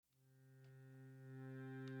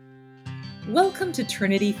Welcome to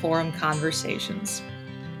Trinity Forum Conversations.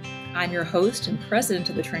 I'm your host and president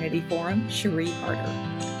of the Trinity Forum, Cherie Harder.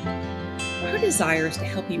 Our desire is to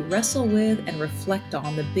help you wrestle with and reflect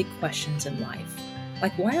on the big questions in life,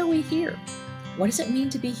 like why are we here? What does it mean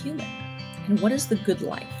to be human? And what is the good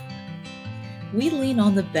life? We lean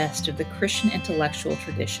on the best of the Christian intellectual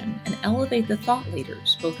tradition and elevate the thought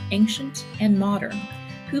leaders, both ancient and modern,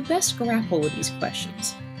 who best grapple with these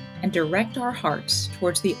questions and direct our hearts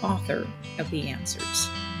towards the author of the answers.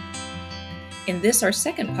 In this, our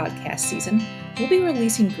second podcast season, we'll be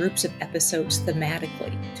releasing groups of episodes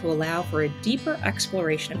thematically to allow for a deeper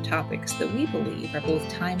exploration of topics that we believe are both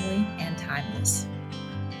timely and timeless.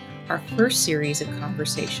 Our first series of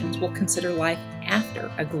conversations will consider life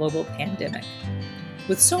after a global pandemic.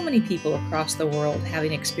 With so many people across the world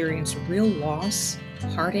having experienced real loss,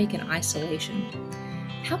 heartache, and isolation,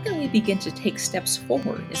 how can we begin to take steps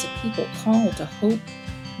forward as a people called to hope,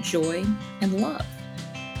 joy, and love?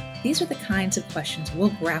 These are the kinds of questions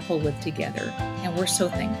we'll grapple with together, and we're so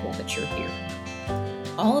thankful that you're here.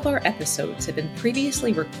 All of our episodes have been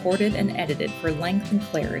previously recorded and edited for length and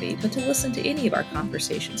clarity, but to listen to any of our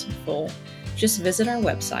conversations in full, just visit our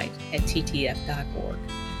website at ttf.org.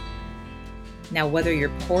 Now, whether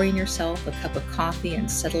you're pouring yourself a cup of coffee and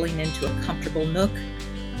settling into a comfortable nook,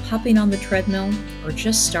 hopping on the treadmill, or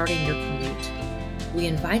just starting your commute, we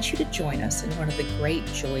invite you to join us in one of the great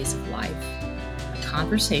joys of life, a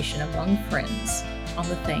conversation among friends on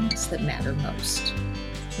the things that matter most.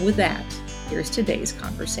 With that, here's today's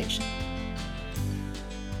conversation.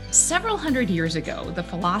 Several hundred years ago, the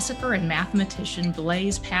philosopher and mathematician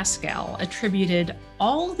Blaise Pascal attributed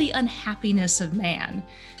all the unhappiness of man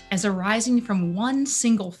as arising from one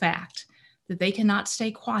single fact, that they cannot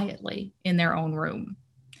stay quietly in their own room.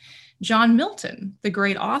 John Milton, the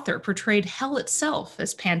great author, portrayed hell itself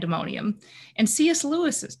as pandemonium, and C.S.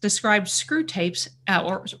 Lewis's Screwtape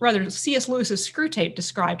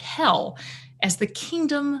described hell as the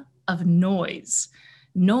kingdom of noise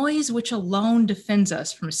which alone defends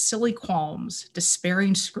us from silly qualms,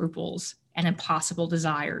 despairing scruples, and impossible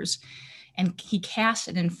desires. And he cast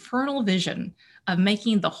an infernal vision of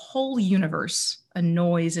making the whole universe a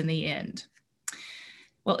noise in the end.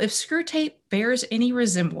 Well, if Screwtape bears any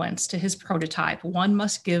resemblance to his prototype, one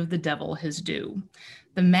must give the devil his due.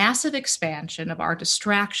 The massive expansion of our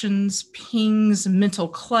distractions, pings, mental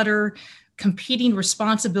clutter, competing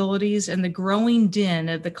responsibilities, and the growing din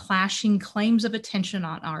of the clashing claims of attention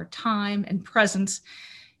on our time and presence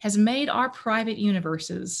has made our private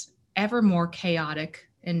universes ever more chaotic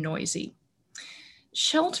and noisy.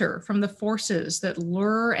 Shelter from the forces that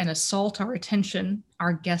lure and assault our attention,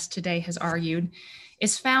 our guest today has argued,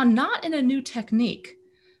 is found not in a new technique,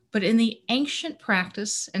 but in the ancient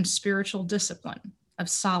practice and spiritual discipline of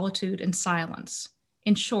solitude and silence.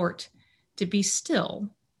 In short, to be still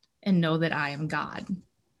and know that I am God.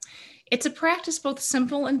 It's a practice both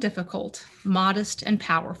simple and difficult, modest and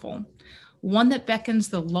powerful, one that beckons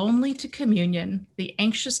the lonely to communion, the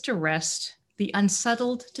anxious to rest, the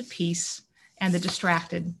unsettled to peace, and the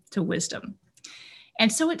distracted to wisdom.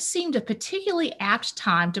 And so it seemed a particularly apt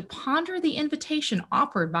time to ponder the invitation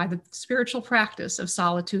offered by the spiritual practice of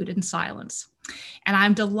solitude and silence. And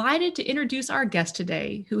I'm delighted to introduce our guest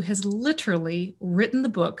today, who has literally written the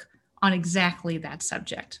book on exactly that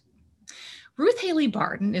subject. Ruth Haley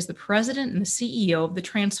Barton is the president and the CEO of the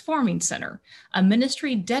Transforming Center, a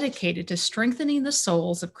ministry dedicated to strengthening the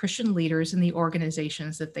souls of Christian leaders in the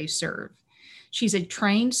organizations that they serve. She's a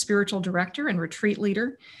trained spiritual director and retreat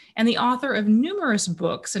leader, and the author of numerous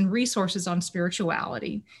books and resources on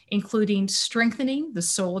spirituality, including Strengthening the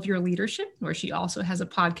Soul of Your Leadership, where she also has a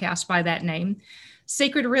podcast by that name,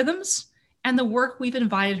 Sacred Rhythms, and the work we've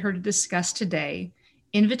invited her to discuss today,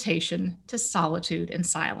 Invitation to Solitude and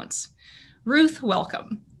Silence. Ruth,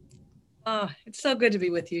 welcome. Oh, it's so good to be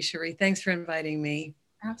with you, Cherie. Thanks for inviting me.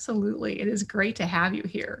 Absolutely. It is great to have you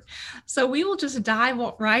here. So we will just dive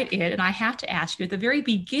right in. And I have to ask you, at the very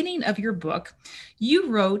beginning of your book, you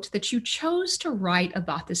wrote that you chose to write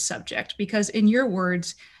about this subject because, in your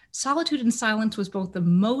words, solitude and silence was both the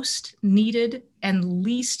most needed and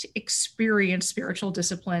least experienced spiritual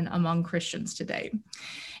discipline among Christians today.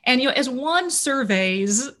 And, as one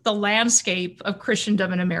surveys the landscape of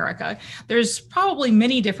Christendom in America, there's probably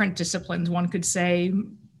many different disciplines one could say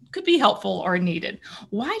could be helpful or needed.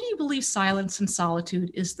 Why do you believe silence and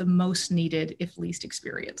solitude is the most needed, if least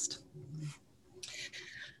experienced?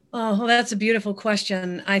 Oh, well, that's a beautiful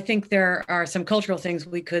question. I think there are some cultural things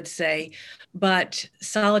we could say, but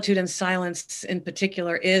solitude and silence in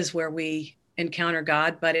particular is where we encounter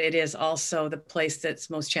God, but it is also the place that's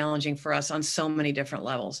most challenging for us on so many different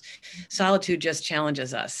levels. Solitude just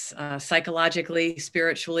challenges us psychologically,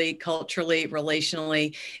 spiritually, culturally,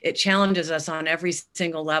 relationally. It challenges us on every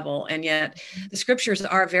single level. And yet the scriptures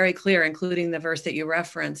are very clear, including the verse that you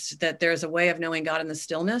referenced, that there's a way of knowing God in the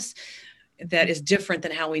stillness that is different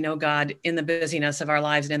than how we know God in the busyness of our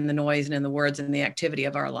lives and in the noise and in the words and the activity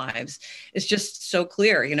of our lives. It's just so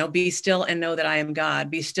clear, be still and know that I am God.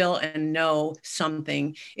 Be still and know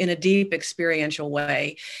something in a deep experiential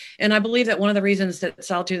way. And I believe that one of the reasons that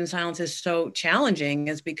solitude and silence is so challenging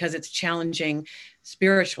is because it's challenging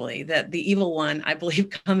spiritually, that the evil one, I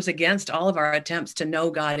believe, comes against all of our attempts to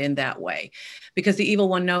know God in that way. Because the evil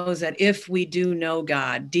one knows that if we do know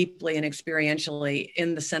God deeply and experientially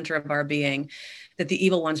in the center of our being, that the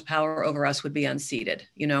evil one's power over us would be unseated,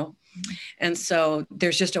 And so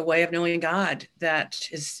there's just a way of knowing God that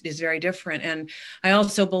is very different. And I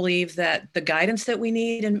also believe that the guidance that we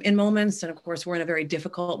need in moments, and of course, we're in a very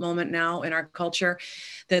difficult moment now in our culture,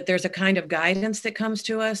 that there's a kind of guidance that comes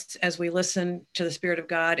to us as we listen to the Spirit of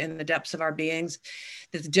God in the depths of our beings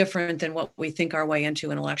that's different than what we think our way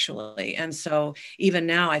into intellectually. And so even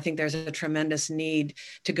now, I think there's a tremendous need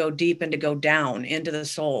to go deep and to go down into the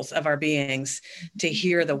souls of our beings to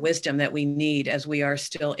hear the wisdom that we need as we are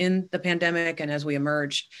still in the pandemic and as we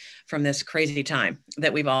emerge from this crazy time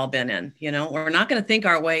that we've all been in. We're not going to think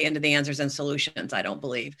our way into the answers and solutions, I don't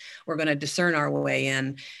believe. We're going to discern our way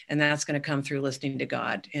in, and that's going to come through listening to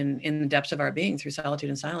God in the depths of our being through solitude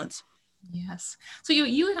and silence. Yes. So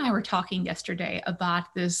you and I were talking yesterday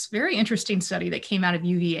about this very interesting study that came out of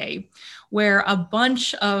UVA, where a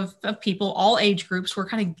bunch of people, all age groups, were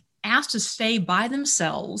kind of asked to stay by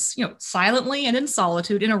themselves, silently and in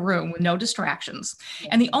solitude in a room with no distractions.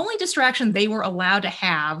 And the only distraction they were allowed to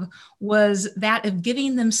have was that of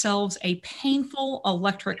giving themselves a painful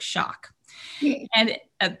electric shock. And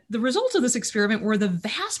the results of this experiment were the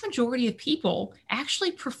vast majority of people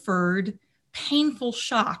actually preferred painful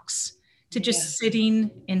shocks to just sitting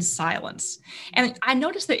in silence. And I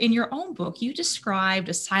noticed that in your own book, you described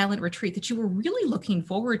a silent retreat that you were really looking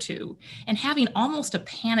forward to and having almost a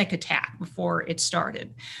panic attack before it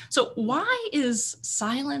started. So why is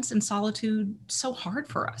silence and solitude so hard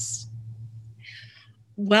for us?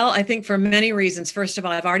 Well, I think for many reasons. First of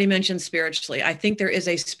all, I've already mentioned spiritually. I think there is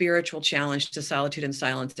a spiritual challenge to solitude and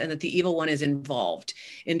silence, and that the evil one is involved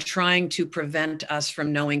in trying to prevent us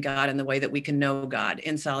from knowing God in the way that we can know God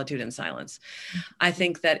in solitude and silence. I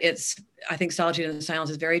think solitude and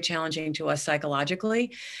silence is very challenging to us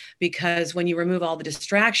psychologically, because when you remove all the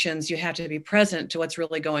distractions, you have to be present to what's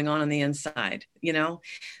really going on the inside,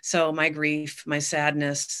 So my grief, my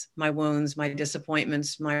sadness, my wounds, my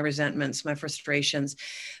disappointments, my resentments, my frustrations,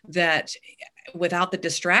 that without the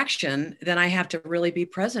distraction, then I have to really be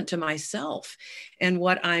present to myself. And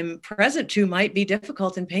what I'm present to might be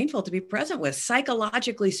difficult and painful to be present with,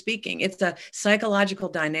 psychologically speaking. It's a psychological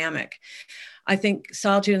dynamic. I think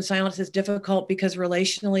solitude and silence is difficult because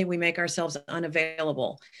relationally we make ourselves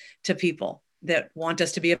unavailable to people that want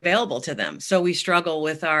us to be available to them. So we struggle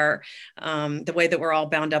with the way that we're all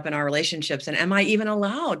bound up in our relationships. And am I even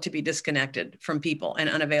allowed to be disconnected from people and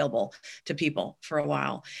unavailable to people for a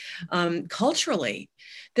while? Culturally,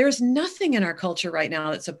 there's nothing in our culture right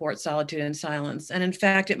now that supports solitude and silence. And in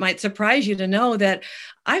fact, it might surprise you to know that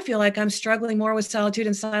I feel like I'm struggling more with solitude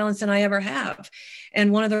and silence than I ever have.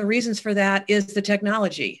 And one of the reasons for that is the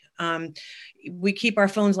technology. We keep our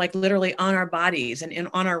phones like literally on our bodies and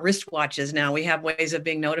on our wristwatches now. We have ways of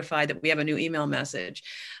being notified that we have a new email message.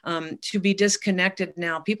 To be disconnected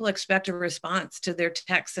now, people expect a response to their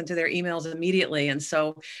texts and to their emails immediately. And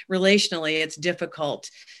so relationally, it's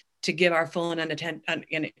difficult to give our full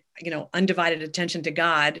and undivided attention to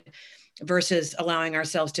God versus allowing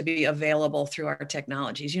ourselves to be available through our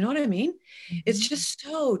technologies. You know what I mean? Mm-hmm. It's just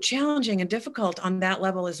so challenging and difficult on that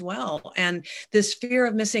level as well. And this fear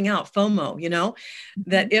of missing out, FOMO,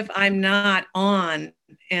 that if I'm not on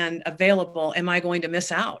and available, am I going to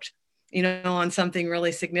miss out? On something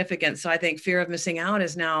really significant. So I think fear of missing out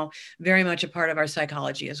is now very much a part of our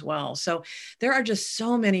psychology as well. So there are just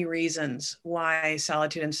so many reasons why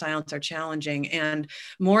solitude and silence are challenging, and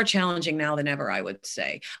more challenging now than ever, I would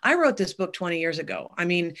say. I wrote this book 20 years ago. I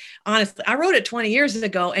mean, honestly, I wrote it 20 years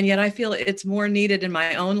ago, and yet I feel it's more needed in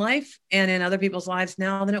my own life and in other people's lives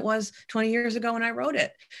now than it was 20 years ago when I wrote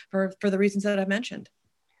it, for the reasons that I've mentioned.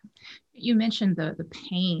 You mentioned the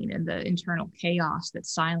pain and the internal chaos that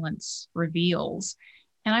silence reveals.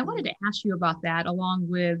 And I wanted to ask you about that, along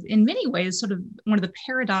with, in many ways, sort of one of the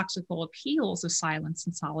paradoxical appeals of silence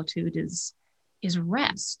and solitude is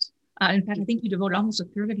rest. In fact, I think you devoted almost a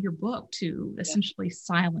third of your book to essentially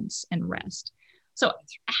silence and rest. So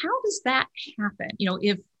how does that happen?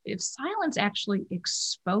 If silence actually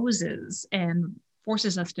exposes and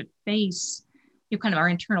forces us to face, kind of our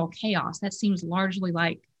internal chaos, that seems largely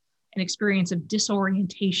like an experience of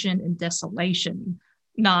disorientation and desolation,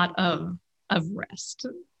 not of rest.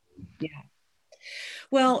 Yeah.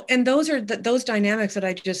 Well, and those are those dynamics that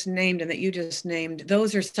I just named and that you just named,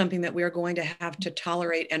 those are something that we're going to have to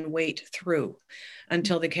tolerate and wait through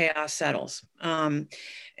until the chaos settles.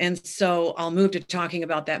 And so I'll move to talking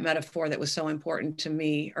about that metaphor that was so important to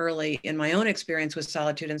me early in my own experience with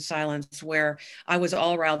solitude and silence, where I was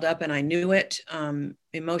all riled up and I knew it.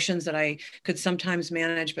 Emotions that I could sometimes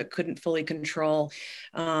manage but couldn't fully control.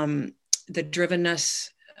 The drivenness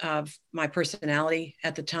of my personality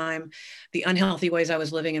at the time, the unhealthy ways I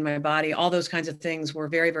was living in my body, all those kinds of things were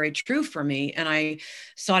very, very true for me. And I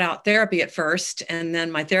sought out therapy at first. And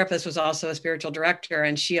then my therapist was also a spiritual director.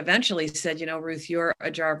 And she eventually said, Ruth, you're a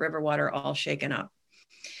jar of river water all shaken up.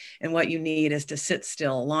 And what you need is to sit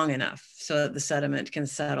still long enough so that the sediment can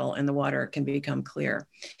settle and the water can become clear.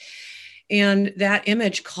 And that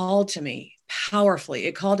image called to me powerfully.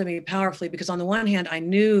 It called to me powerfully because on the one hand, I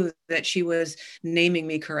knew that she was naming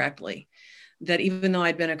me correctly, that even though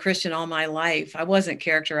I'd been a Christian all my life, I wasn't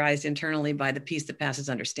characterized internally by the peace that passes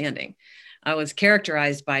understanding. I was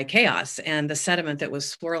characterized by chaos and the sediment that was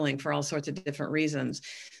swirling for all sorts of different reasons.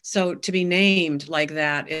 So to be named like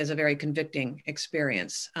that is a very convicting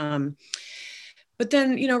experience. But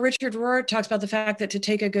then, Richard Rohr talks about the fact that to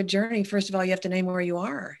take a good journey, first of all, you have to name where you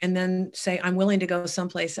are and then say, I'm willing to go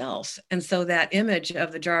someplace else. And so that image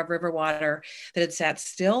of the jar of river water that had sat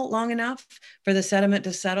still long enough for the sediment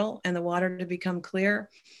to settle and the water to become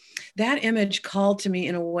clear, that image called to me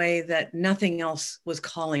in a way that nothing else was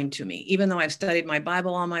calling to me, even though I've studied my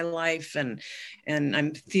Bible all my life and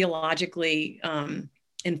I'm theologically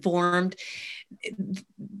informed.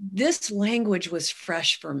 This language was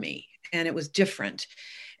fresh for me. And it was different.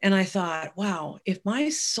 And I thought, wow, if my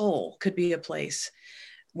soul could be a place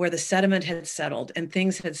where the sediment had settled and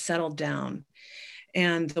things had settled down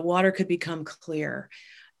and the water could become clear,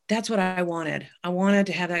 that's what I wanted. I wanted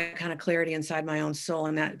to have that kind of clarity inside my own soul.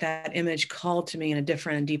 And that image called to me in a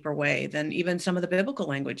different and deeper way than even some of the biblical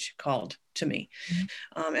language called to me.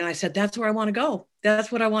 And I said, that's where I want to go.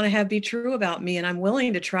 That's what I want to have be true about me. And I'm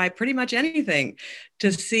willing to try pretty much anything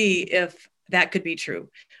to see if that could be true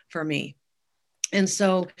for me. And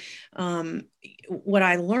so what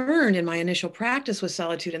I learned in my initial practice with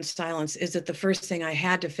solitude and silence is that the first thing I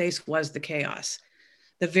had to face was the chaos,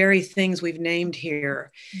 the very things we've named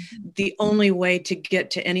here. The only way to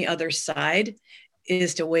get to any other side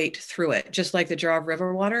is to wait through it. Just like the jar of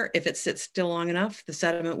river water, if it sits still long enough, the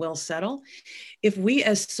sediment will settle. If we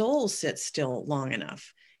as souls sit still long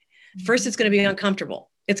enough, first it's going to be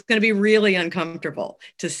uncomfortable. It's going to be really uncomfortable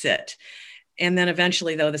to sit. And then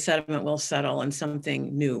eventually, though, the sediment will settle and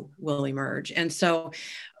something new will emerge. And so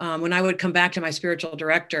when I would come back to my spiritual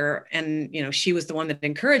director, and, she was the one that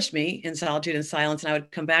encouraged me in solitude and silence, and I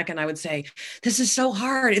would come back and I would say, this is so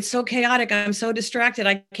hard. It's so chaotic. I'm so distracted.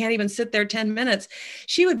 I can't even sit there 10 minutes.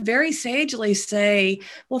 She would very sagely say,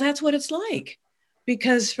 well, that's what it's like.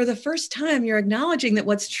 Because for the first time, you're acknowledging that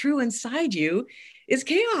what's true inside you is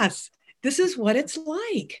chaos. This is what it's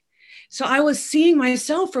like. So I was seeing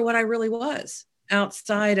myself for what I really was,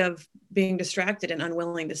 outside of being distracted and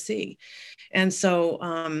unwilling to see. And so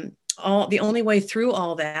the only way through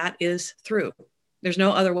all that is through. There's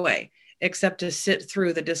no other way except to sit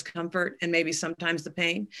through the discomfort and maybe sometimes the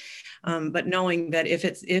pain. But knowing that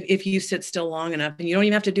if you sit still long enough, and you don't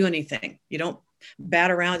even have to do anything, you don't bat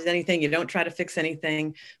around at anything, you don't try to fix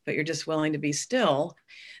anything, but you're just willing to be still,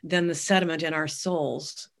 then the sediment in our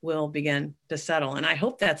souls will begin to settle. And I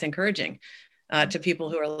hope that's encouraging to people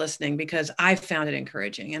who are listening, because I found it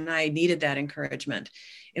encouraging and I needed that encouragement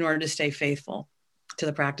in order to stay faithful to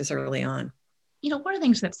the practice early on. One of the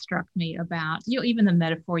things that struck me about, even the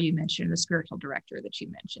metaphor you mentioned, the spiritual director that you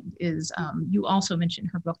mentioned, is you also mentioned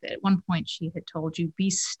in her book that at one point she had told you, be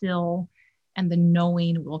still and the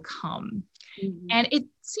knowing will come. Mm-hmm. And it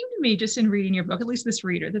seemed to me, just in reading your book, at least this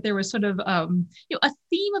reader, that there was sort of a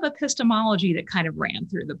theme of epistemology that kind of ran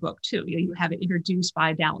through the book too. You have it introduced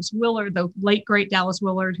by Dallas Willard, the late great Dallas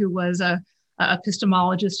Willard, who was a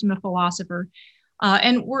epistemologist and a philosopher.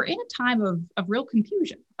 And we're in a time of real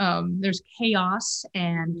confusion. There's chaos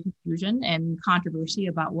and confusion and controversy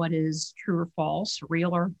about what is true or false,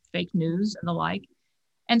 real or fake news and the like.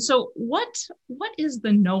 And so what is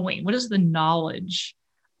the knowing? What is the knowledge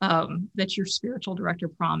that your spiritual director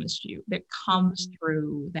promised you that comes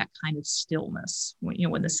through that kind of stillness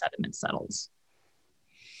when the sediment settles?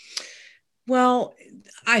 Well,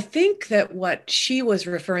 I think that what she was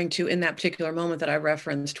referring to in that particular moment that I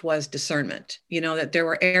referenced was discernment. That there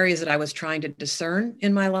were areas that I was trying to discern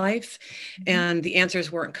in my life, and the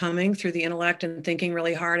answers weren't coming through the intellect and thinking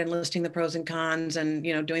really hard and listing the pros and cons and,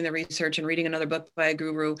 doing the research and reading another book by a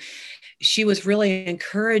guru. She was really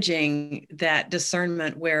encouraging that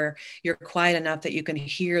discernment where you're quiet enough that you can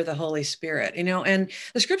hear the Holy Spirit, and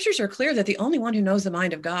the scriptures are clear that the only one who knows the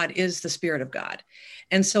mind of God is the Spirit of God.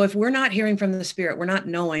 And so if we're not hearing from the Spirit, we're not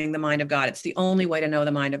knowing the mind of God. It's the only way to know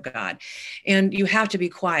the mind of God. And you have to be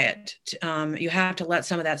quiet. You have to let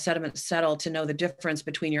some of that sediment settle to know the difference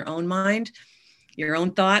between your own mind, your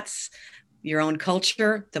own thoughts, your own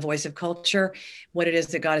culture, the voice of culture, what it is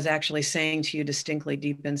that God is actually saying to you distinctly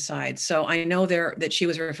deep inside. So I know that she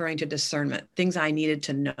was referring to discernment, things I needed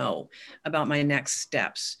to know about my next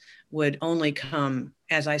steps would only come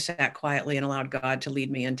as I sat quietly and allowed God to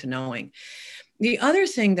lead me into knowing. The other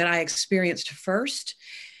thing that I experienced first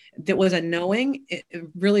that was a knowing, it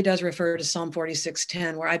really does refer to Psalm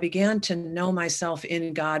 46:10, where I began to know myself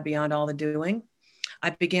in God beyond all the doing. I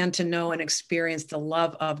began to know and experience the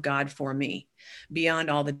love of God for me beyond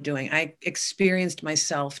all the doing. I experienced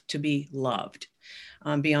myself to be loved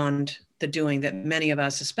beyond the doing that many of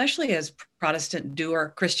us, especially as Protestant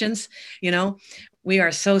doer Christians, we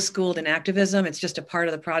are so schooled in activism. It's just a part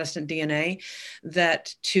of the Protestant DNA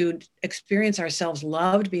that to experience ourselves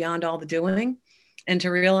loved beyond all the doing and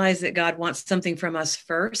to realize that God wants something from us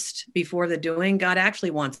first before the doing. God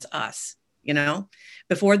actually wants us,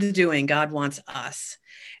 before the doing, God wants us.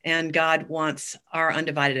 And God wants our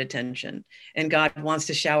undivided attention. And God wants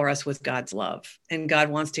to shower us with God's love. And God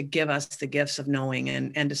wants to give us the gifts of knowing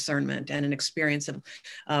and discernment and an experience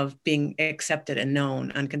of being accepted and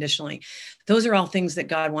known unconditionally. Those are all things that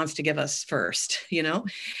God wants to give us first,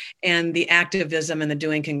 and the activism and the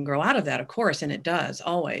doing can grow out of that, of course. And it does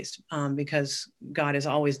always, because God is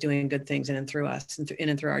always doing good things in and through us and in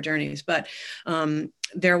and through our journeys. But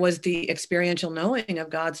there was the experiential knowing of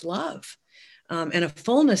God's love. And a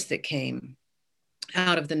fullness that came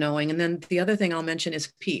out of the knowing. And then the other thing I'll mention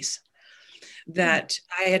is peace, that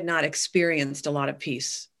I had not experienced a lot of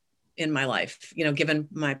peace in my life, given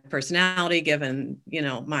my personality, given,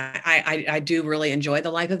 I do really enjoy the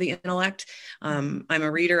life of the intellect. I'm a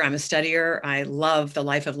reader, I'm a studier. I love the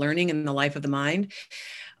life of learning and the life of the mind.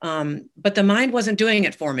 But the mind wasn't doing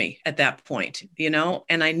it for me at that point,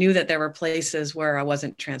 and I knew that there were places where I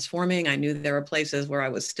wasn't transforming. I knew there were places where I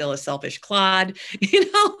was still a selfish clod,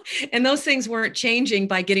 and those things weren't changing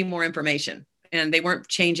by getting more information, and they weren't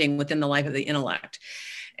changing within the life of the intellect.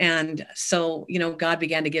 And so, God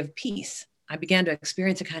began to give peace. I began to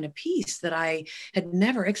experience a kind of peace that I had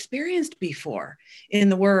never experienced before in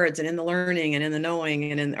the words and in the learning and in the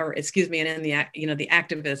knowing and in the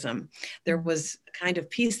activism. There was a kind of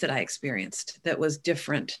peace that I experienced that was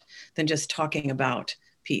different than just talking about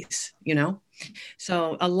peace,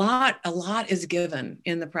 So a lot is given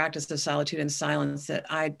in the practice of solitude and silence that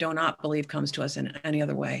I do not believe comes to us in any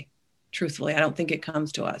other way. Truthfully, I don't think it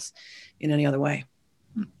comes to us in any other way.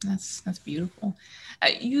 That's beautiful.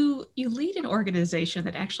 You lead an organization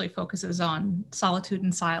that actually focuses on solitude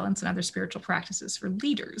and silence and other spiritual practices for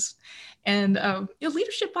leaders. And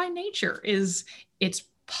leadership by nature it's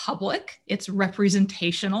public, it's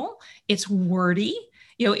representational, it's wordy.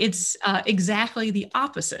 It's exactly the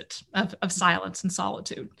opposite of silence and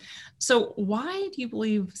solitude. So why do you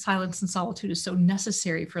believe silence and solitude is so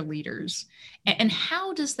necessary for leaders? And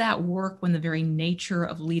how does that work when the very nature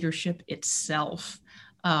of leadership itself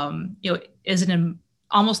is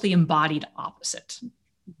almost the embodied opposite?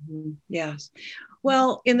 Mm-hmm. Yes.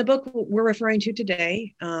 Well, in the book we're referring to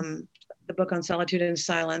today, the book on solitude and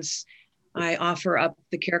silence, I offer up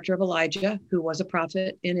the character of Elijah, who was a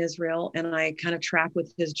prophet in Israel, and I kind of track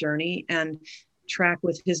with his journey and track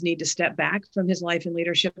with his need to step back from his life in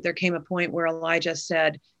leadership. There came a point where Elijah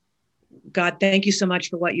said, God, thank you so much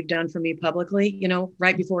for what you've done for me publicly.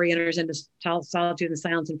 Right before he enters into solitude and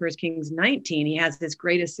silence in 1 Kings 19, he has his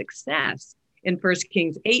greatest success in 1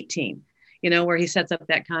 Kings 18, where he sets up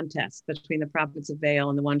that contest between the prophets of Baal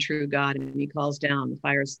and the one true God. And he calls down the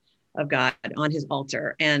fires of God on his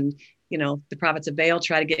altar. And, the prophets of Baal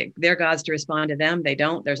try to get their gods to respond to them. They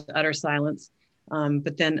don't. There's utter silence.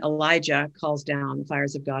 But then Elijah calls down the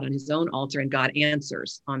fires of God on his own altar, and God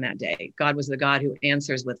answers on that day. God was the God who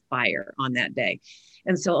answers with fire on that day.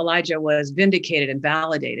 And so Elijah was vindicated and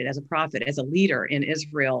validated as a prophet, as a leader in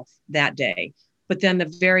Israel that day. But then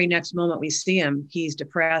the very next moment we see him, he's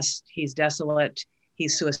depressed, he's desolate,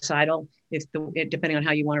 he's suicidal, depending on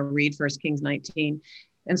how you want to read 1 Kings 19.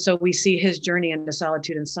 And so we see his journey into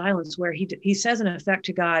solitude and silence, where he says in effect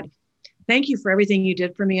to God, Thank you for everything you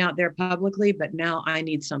did for me out there publicly, but now I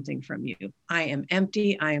need something from you. I am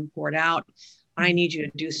empty. I am poured out. I need you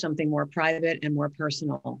to do something more private and more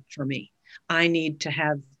personal for me. I need to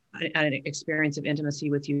have an experience of intimacy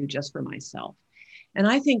with you just for myself. And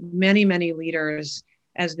I think many, many leaders,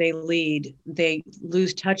 as they lead, they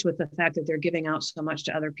lose touch with the fact that they're giving out so much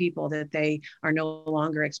to other people that they are no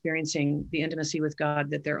longer experiencing the intimacy with God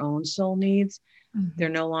that their own soul needs. They're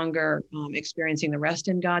no longer experiencing the rest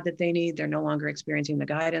in God that they need. They're no longer experiencing the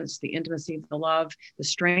guidance, the intimacy, the love, the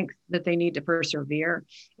strength that they need to persevere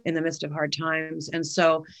in the midst of hard times. And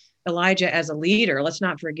so Elijah, as a leader, let's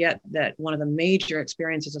not forget that one of the major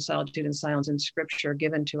experiences of solitude and silence in Scripture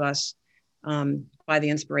given to us by the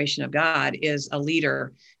inspiration of God is a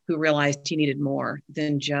leader who realized he needed more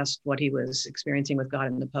than just what he was experiencing with God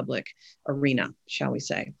in the public arena, shall we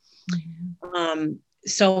say.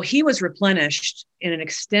 So he was replenished in an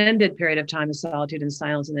extended period of time of solitude and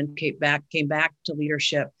silence, and then came back to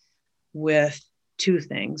leadership with two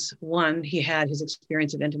things. One, he had his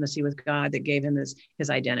experience of intimacy with God that gave him his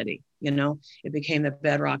identity. It became the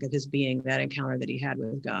bedrock of his being, that encounter that he had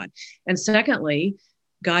with God. And secondly,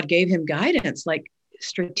 God gave him guidance, like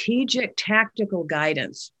strategic, tactical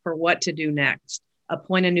guidance for what to do next.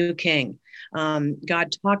 Appoint a new king.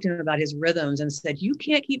 God talked to him about his rhythms and said, you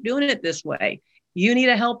can't keep doing it this way. You need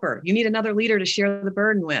a helper. You need another leader to share the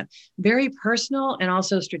burden with. Very personal and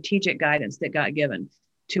also strategic guidance that got given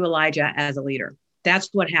to Elijah as a leader. That's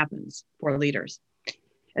what happens for leaders.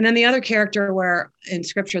 And then the other character in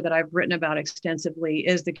Scripture that I've written about extensively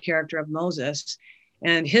is the character of Moses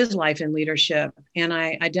and his life in leadership. And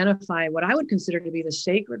I identify what I would consider to be the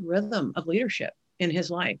sacred rhythm of leadership in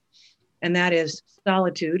his life. And that is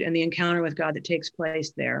solitude and the encounter with God that takes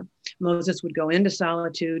place there. Moses would go into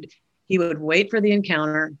solitude. He would wait for the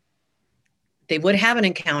encounter. They would have an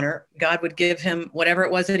encounter. God would give him whatever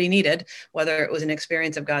it was that he needed, whether it was an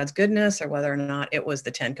experience of God's goodness or whether or not it was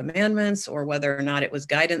the 10 Commandments or whether or not it was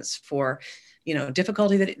guidance for,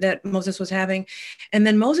 difficulty that Moses was having. And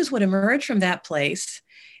then Moses would emerge from that place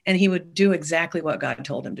and he would do exactly what God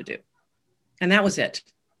told him to do. And that was it.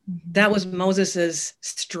 That was Moses's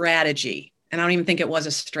strategy. And I don't even think it was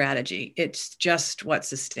a strategy. It's just what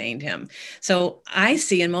sustained him. So I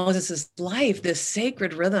see in Moses's life this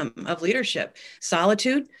sacred rhythm of leadership.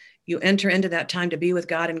 Solitude, you enter into that time to be with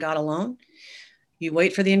God and God alone. You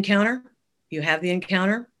wait for the encounter. You have the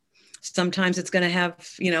encounter. Sometimes it's going to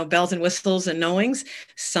have, bells and whistles and knowings.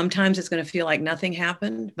 Sometimes it's going to feel like nothing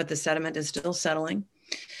happened, but the sediment is still settling.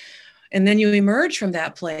 And then you emerge from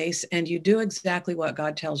that place and you do exactly what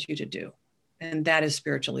God tells you to do. And that is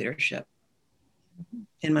spiritual leadership.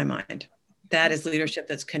 In my mind, that is leadership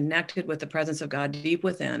that's connected with the presence of God deep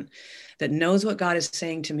within, that knows what God is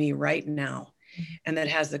saying to me right now, and that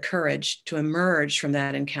has the courage to emerge from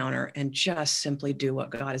that encounter and just simply do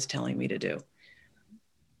what God is telling me to do.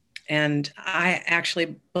 And I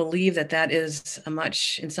actually believe that is a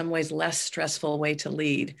much, in some ways, less stressful way to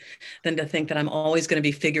lead than to think that I'm always going to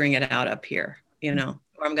be figuring it out up here, or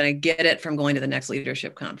I'm going to get it from going to the next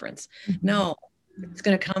leadership conference. No. It's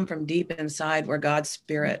going to come from deep inside where God's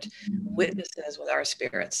Spirit witnesses with our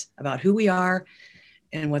spirits about who we are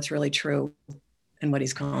and what's really true and what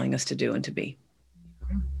he's calling us to do and to be.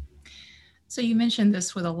 So you mentioned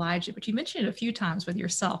this with Elijah, but you mentioned it a few times with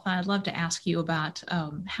yourself. And I'd love to ask you about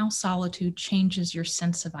how solitude changes your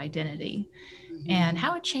sense of identity and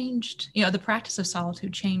how it changed, the practice of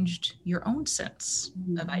solitude changed your own sense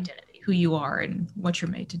of identity, who you are and what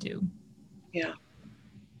you're made to do. Yeah.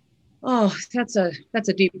 Oh, that's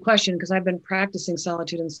a deep question because I've been practicing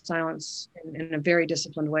solitude and silence in a very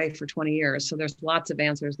disciplined way for 20 years. So there's lots of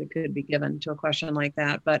answers that could be given to a question like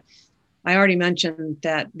that. But I already mentioned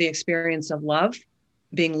that the experience of love,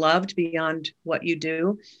 being loved beyond what you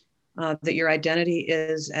do, that your identity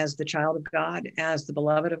is as the child of God, as the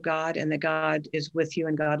beloved of God, and that God is with you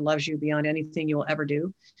and God loves you beyond anything you will ever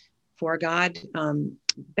do for God.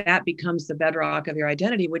 That becomes the bedrock of your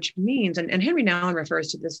identity, which means, and Henry Nouwen refers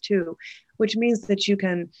to this too, which means that you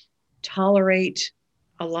can tolerate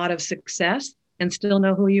a lot of success and still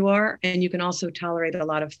know who you are. And you can also tolerate a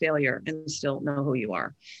lot of failure and still know who you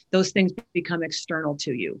are. Those things become external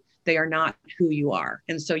to you. They are not who you are.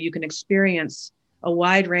 And so you can experience a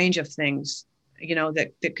wide range of things,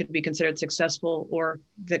 that could be considered successful or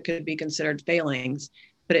that could be considered failings,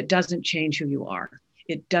 but it doesn't change who you are.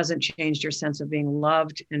 It doesn't change your sense of being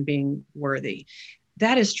loved and being worthy.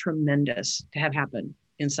 That is tremendous to have happen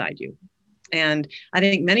inside you. And I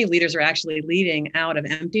think many leaders are actually leading out of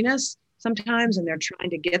emptiness sometimes, and they're trying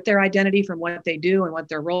to get their identity from what they do and what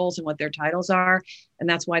their roles and what their titles are. And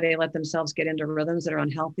that's why they let themselves get into rhythms that are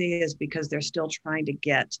unhealthy, is because they're still trying to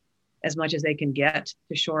get as much as they can get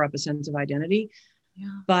to shore up a sense of identity. Yeah.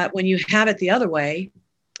 But when you have it the other way,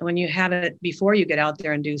 when you have it before you get out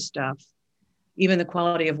there and do stuff, even the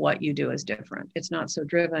quality of what you do is different. It's not so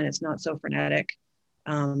driven. It's not so frenetic.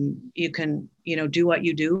 You can, do what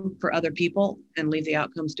you do for other people and leave the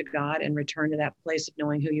outcomes to God and return to that place of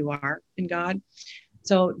knowing who you are in God.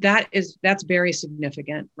 So that's very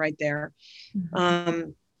significant right there.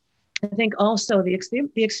 Mm-hmm. I think also the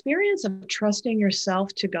experience of trusting yourself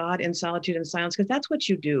to God in solitude and silence, because that's what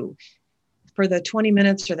you do. For the 20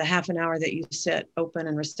 minutes or the half an hour that you sit open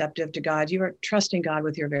and receptive to God, you are trusting God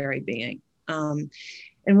with your very being.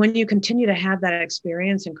 And when you continue to have that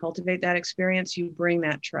experience and cultivate that experience, you bring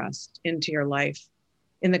that trust into your life,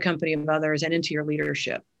 in the company of others, and into your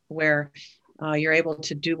leadership, where you're able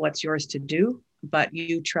to do what's yours to do, but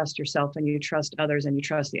you trust yourself and you trust others and you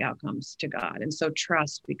trust the outcomes to God. And so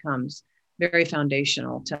trust becomes very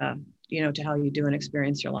foundational to how you do and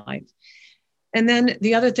experience your life. And then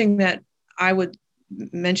the other thing that I would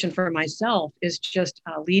mention for myself is just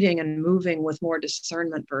leading and moving with more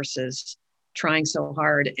discernment versus trying so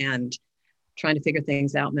hard and trying to figure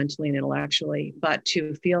things out mentally and intellectually, but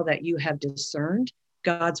to feel that you have discerned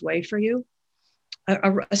God's way for you,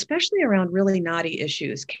 especially around really knotty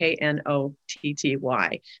issues, KNOTTY,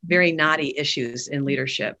 very knotty issues in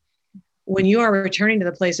leadership. When you are returning to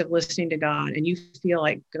the place of listening to God and you feel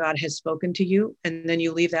like God has spoken to you, and then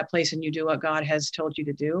you leave that place and you do what God has told you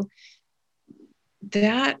to do,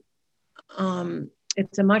 that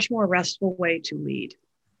it's a much more restful way to lead.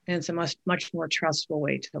 And it's a much more trustful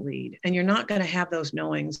way to lead. And you're not going to have those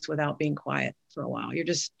knowings without being quiet for a while. It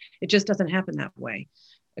just doesn't happen that way.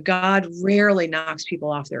 God rarely knocks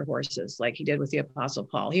people off their horses like he did with the Apostle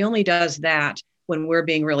Paul. He only does that when we're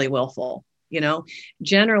being really willful.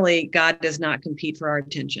 Generally, God does not compete for our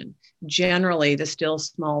attention. Generally, the still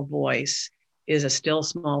small voice is a still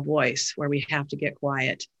small voice where we have to get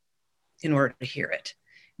quiet in order to hear it.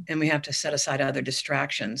 And we have to set aside other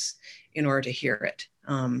distractions in order to hear it.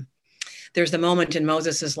 There's the moment in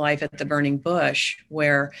Moses's life at the burning bush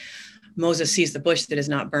where Moses sees the bush that is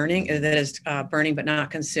burning but not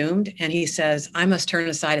consumed. And he says, I must turn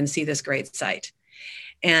aside and see this great sight.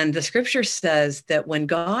 And the scripture says that when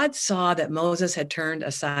God saw that Moses had turned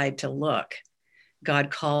aside to look, God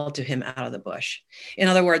called to him out of the bush. In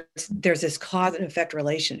other words, there's this cause and effect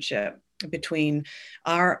relationship between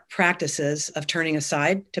our practices of turning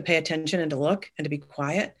aside to pay attention and to look and to be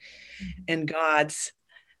quiet, and God's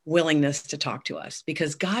willingness to talk to us,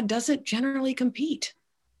 because God doesn't generally compete.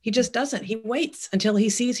 He just doesn't. He waits until he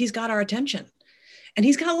sees he's got our attention, and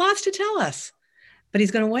he's got lots to tell us, but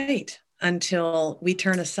he's going to wait until we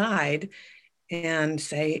turn aside and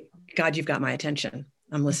say, God, you've got my attention.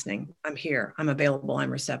 I'm listening. I'm here. I'm available.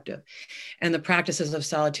 I'm receptive. And the practices of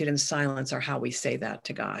solitude and silence are how we say that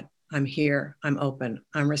to God. I'm here. I'm open.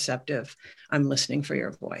 I'm receptive. I'm listening for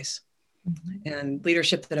your voice. Mm-hmm. And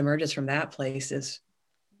leadership that emerges from that place is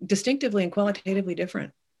distinctively and qualitatively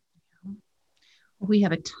different. We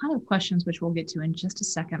have a ton of questions, which we'll get to in just a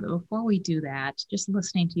second. But before we do that, just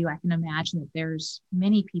listening to you, I can imagine that there's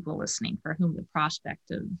many people listening for whom the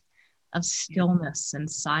prospect of stillness and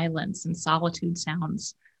silence and solitude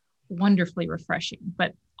sounds wonderfully refreshing.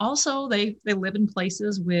 But also they live in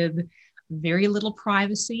places with very little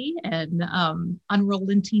privacy and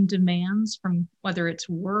unrelenting demands from whether it's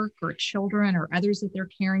work or children or others that they're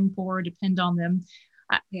caring for depend on them.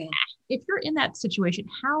 Yeah. If you're in that situation,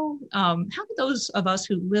 how do those of us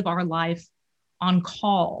who live our life on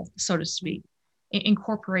call, so to speak,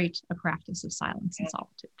 incorporate a practice of silence and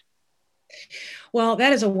solitude? Well,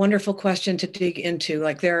 that is a wonderful question to dig into.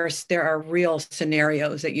 Like there are real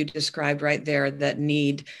scenarios that you described right there that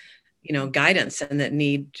need, guidance and that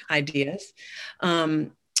need ideas.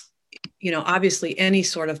 Obviously any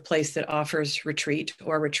sort of place that offers retreat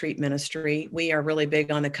or retreat ministry, we are really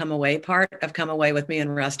big on the come away part of come away with me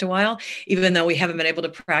and rest a while, even though we haven't been able to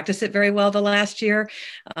practice it very well the last year.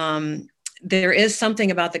 There is something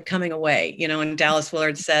about the coming away, and Dallas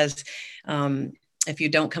Willard says, if you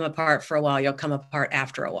don't come apart for a while, you'll come apart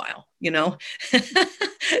after a while,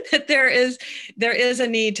 that there is a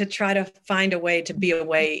need to try to find a way to be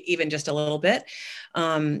away even just a little bit.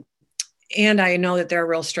 And I know that there are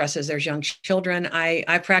real stresses. There's young children.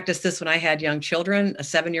 I practiced this when I had young children, a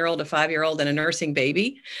 7-year-old, a 5-year-old, and a nursing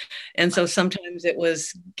baby. And so sometimes it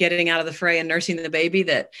was getting out of the fray and nursing the baby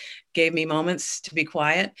that gave me moments to be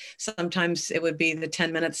quiet. Sometimes it would be the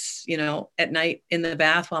 10 minutes, at night in the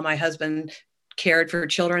bath while my husband cared for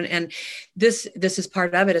children. And this is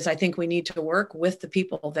part of it, is I think we need to work with the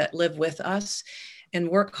people that live with us and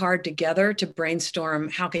work hard together to brainstorm,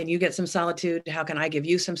 how can you get some solitude? How can I give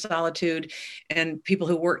you some solitude? And people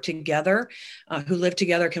who work together, who live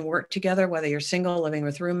together, can work together, whether you're single, living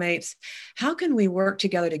with roommates. How can we work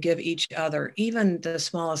together to give each other even the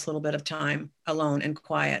smallest little bit of time alone and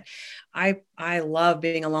quiet? I love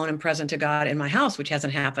being alone and present to God in my house, which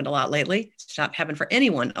hasn't happened a lot lately. It's not happened for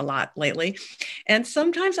anyone a lot lately. And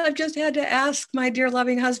sometimes I've just had to ask my dear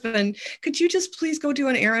loving husband, could you just please go do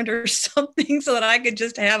an errand or something so that I could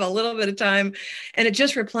just have a little bit of time? And it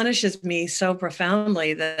just replenishes me so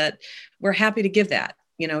profoundly that we're happy to give that,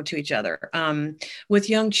 to each other. With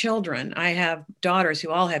young children, I have daughters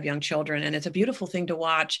who all have young children, and it's a beautiful thing to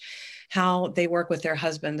watch how they work with their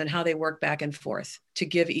husband and how they work back and forth to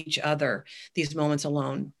give each other these moments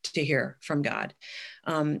alone to hear from God.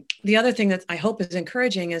 The other thing that I hope is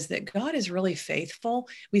encouraging is that God is really faithful.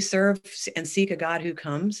 We serve and seek a God who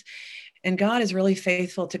comes, and God is really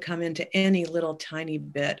faithful to come into any little tiny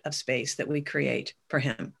bit of space that we create for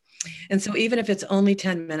him. And so even if it's only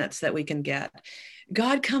 10 minutes that we can get,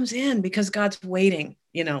 God comes in because God's waiting,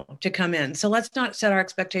 to come in. So let's not set our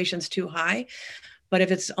expectations too high. But if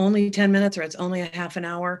it's only 10 minutes or it's only a half an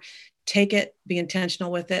hour, take it, be intentional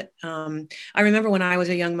with it. I remember when I was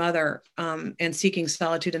a young mother and seeking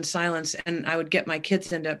solitude and silence, and I would get my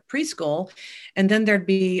kids into preschool, and then there'd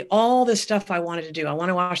be all this stuff I wanted to do. I want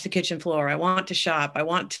to wash the kitchen floor. I want to shop. I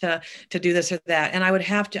want to do this or that. And I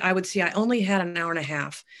would see I only had an hour and a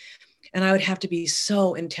half. And I would have to be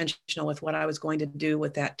so intentional with what I was going to do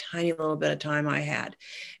with that tiny little bit of time I had.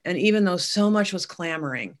 And even though so much was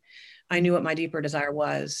clamoring, I knew what my deeper desire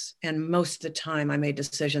was. And most of the time I made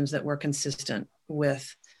decisions that were consistent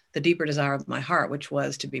with the deeper desire of my heart, which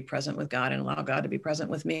was to be present with God and allow God to be present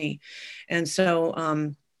with me. And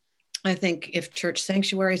so I think if church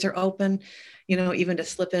sanctuaries are open, even to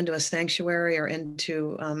slip into a sanctuary or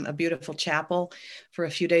into a beautiful chapel for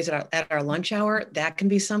a few days at our lunch hour, that can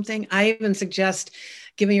be something. I even suggest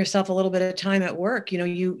giving yourself a little bit of time at work.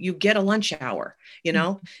 You get a lunch hour,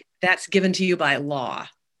 that's given to you by law.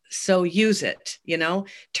 So use it,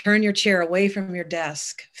 turn your chair away from your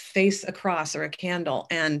desk, face a cross or a candle,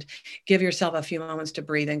 and give yourself a few moments to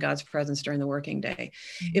breathe in God's presence during the working day.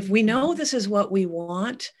 If we know this is what we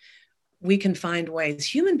want, we can find ways.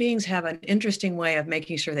 Human beings have an interesting way of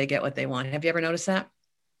making sure they get what they want. Have you ever noticed that?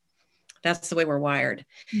 That's the way we're wired.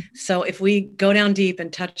 So if we go down deep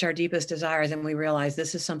and touch our deepest desires and we realize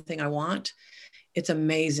this is something I want, it's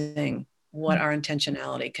amazing what our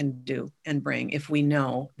intentionality can do and bring if we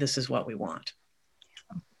know this is what we want.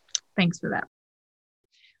 Thanks for that.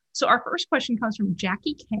 So our first question comes from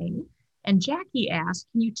Jackie King. And Jackie asked,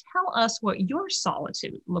 can you tell us what your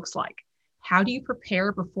solitude looks like? How do you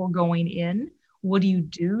prepare before going in? What do you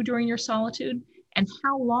do during your solitude? And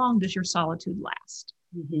how long does your solitude last?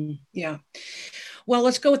 Mm-hmm. Yeah. Well,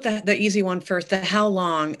 let's go with the easy one first. The how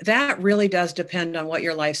long. That really does depend on what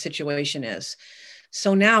your life situation is.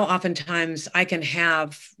 So now oftentimes I can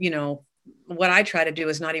have, what I try to do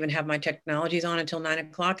is not even have my technologies on until 9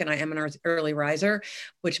 o'clock, and I am an early riser,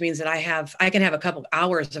 which means that I can have a couple of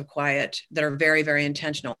hours of quiet that are very, very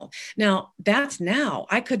intentional. Now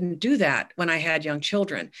I couldn't do that when I had young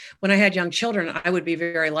children. When I had young children, I would be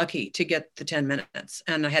very, very lucky to get the 10 minutes,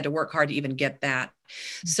 and I had to work hard to even get that.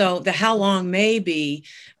 So the how long may be,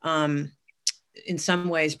 in some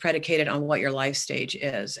ways predicated on what your life stage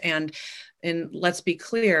is. And let's be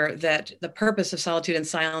clear that the purpose of solitude and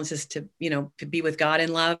silence is to be with God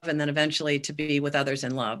in love, and then eventually to be with others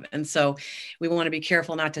in love. And so we want to be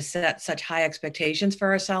careful not to set such high expectations for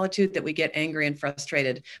our solitude that we get angry and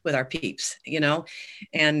frustrated with our peeps,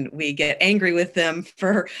 and we get angry with them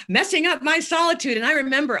for messing up my solitude. And I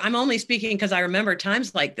remember, I'm only speaking because I remember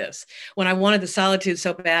times like this when I wanted the solitude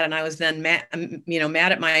so bad, and I was then mad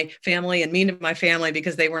at my family and mean to my family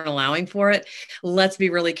because they weren't allowing for it. Let's be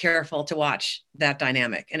really careful to watch that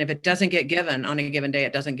dynamic. And if it doesn't get given on a given day,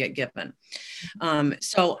 it doesn't get given.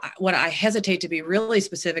 So what I hesitate to be really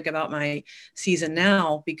specific about my season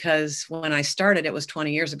now, because when I started, it was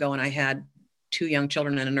 20 years ago and I had 2 young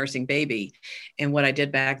children and a nursing baby. And what I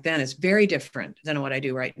did back then is very different than what I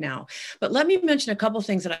do right now. But let me mention a couple of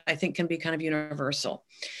things that I think can be kind of universal.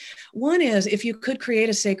 One is, if you could create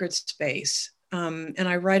a sacred space, and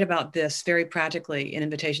I write about this very practically in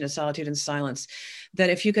Invitation to Solitude and Silence, that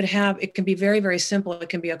if you could have, it can be very, very simple. It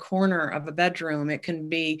can be a corner of a bedroom. It can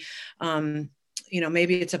be,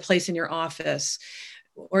 maybe it's a place in your office.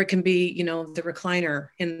 or it can be, you know, the recliner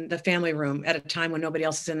in the family room at a time when nobody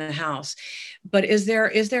else is in the house. But is there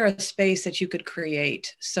a space that you could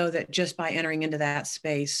create so that just by entering into that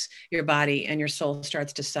space, your body and your soul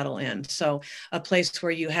starts to settle in? So a place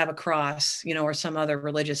where you have a cross, you know, or some other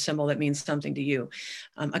religious symbol that means something to you,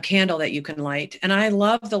 a candle that you can light. And I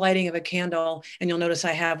love the lighting of a candle. And you'll notice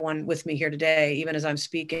I have one with me here today, even as I'm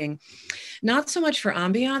speaking, not so much for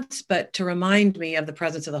ambiance, but to remind me of the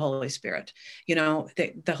presence of the Holy Spirit. You know,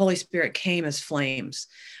 the Holy Spirit came as flames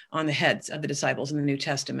on the heads of the disciples in the New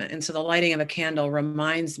Testament. And so the lighting of a candle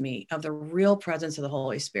reminds me of the real presence of the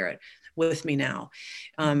Holy Spirit with me now.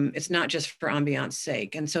 It's not just for ambiance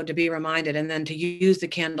sake. And so to be reminded, and then to use the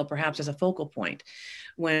candle perhaps as a focal point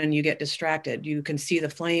when you get distracted, you can see the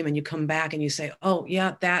flame and you come back and you say, oh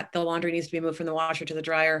yeah, the laundry needs to be moved from the washer to the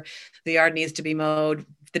dryer. The yard needs to be mowed.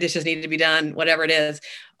 The dishes need to be done, whatever it is.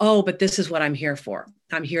 Oh, but this is what I'm here for.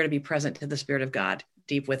 I'm here to be present to the Spirit of God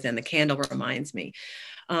deep within. The candle reminds me.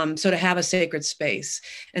 So to have a sacred space.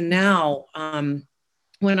 And now,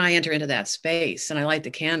 when I enter into that space and I light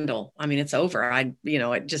the candle, I mean, it's over.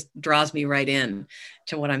 It just draws me right in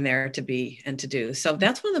to what I'm there to be and to do. So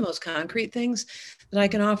that's one of the most concrete things that I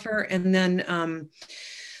can offer. And then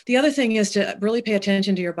the other thing is to really pay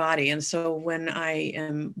attention to your body. And so when I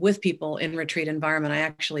am with people in retreat environment, I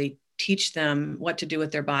actually teach them what to do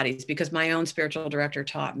with their bodies, because my own spiritual director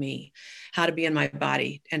taught me how to be in my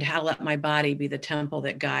body and how to let my body be the temple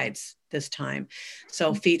that guides this time.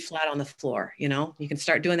 So feet flat on the floor, you know, you can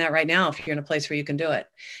start doing that right now if you're in a place where you can do it.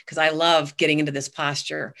 Because I love getting into this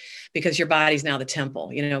posture because your body's now the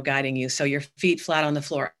temple, you know, guiding you. So your feet flat on the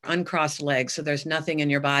floor, uncrossed legs. So there's nothing in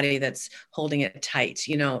your body that's holding it tight,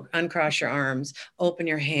 you know, uncross your arms, open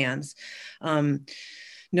your hands.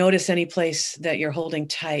 Notice any place that you're holding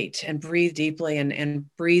tight and breathe deeply and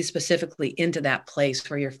breathe specifically into that place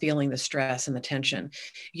where you're feeling the stress and the tension.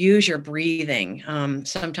 Use your breathing.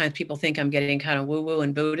 Sometimes people think I'm getting kind of woo-woo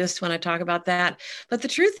and Buddhist when I talk about that. But the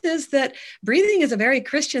truth is that breathing is a very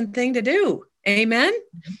Christian thing to do. Amen.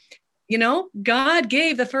 You know, God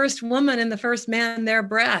gave the first woman and the first man their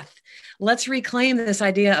breath. Let's reclaim this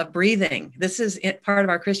idea of breathing. This is part of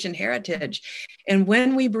our Christian heritage. And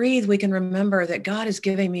when we breathe, we can remember that God is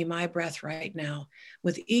giving me my breath right now.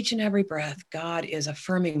 With each and every breath, God is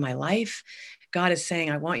affirming my life. God is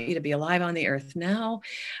saying, I want you to be alive on the earth now.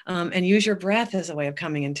 And use your breath as a way of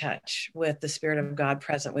coming in touch with the Spirit of God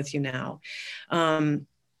present with you now.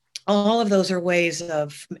 All of those are ways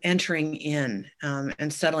of entering in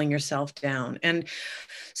and settling yourself down. And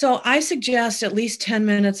so I suggest at least 10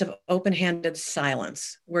 minutes of open-handed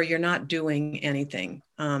silence where you're not doing anything.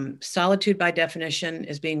 Solitude by definition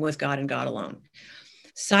is being with God and God alone.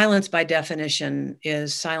 Silence by definition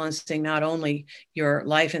is silencing not only your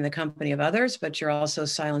life in the company of others, but you're also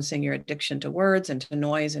silencing your addiction to words and to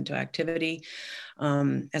noise and to activity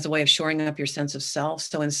as a way of shoring up your sense of self.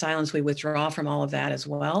 So in silence, we withdraw from all of that as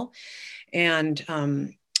well. And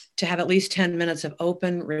to have at least 10 minutes of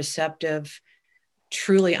open, receptive,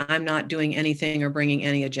 truly, I'm not doing anything or bringing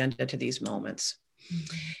any agenda to these moments.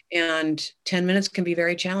 And 10 minutes can be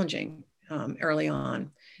very challenging early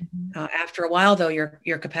on. After a while, though,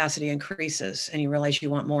 your capacity increases and you realize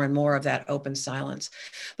you want more and more of that open silence.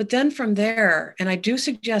 But then from there, and I do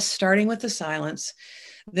suggest starting with the silence,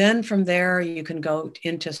 then from there, you can go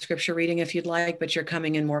into scripture reading if you'd like, but you're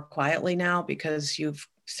coming in more quietly now because you've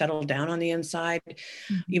settled down on the inside.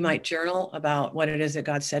 You might journal about what it is that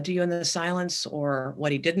God said to you in the silence, or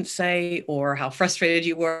what he didn't say, or how frustrated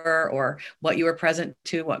you were, or what you were present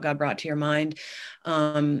to, what God brought to your mind.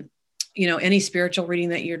 You know, any spiritual reading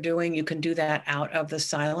that you're doing, you can do that out of the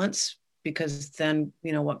silence, because then,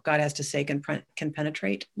 you know, what God has to say can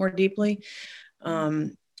penetrate more deeply.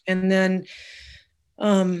 And then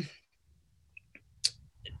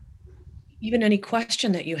even any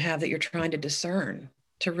question that you have that you're trying to discern,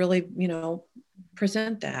 to really, you know,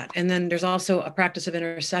 present that. And then there's also a practice of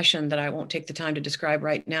intercession that I won't take the time to describe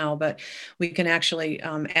right now, but we can actually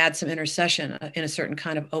add some intercession in a certain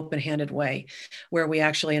kind of open-handed way, where we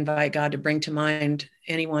actually invite God to bring to mind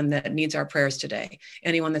anyone that needs our prayers today,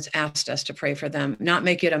 anyone that's asked us to pray for them, not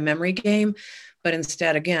make it a memory game, but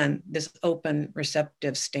instead, again, this open,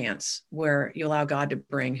 receptive stance where you allow God to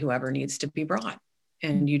bring whoever needs to be brought.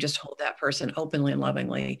 And you just hold that person openly and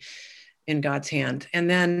lovingly in God's hand, and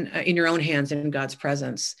then in your own hands in God's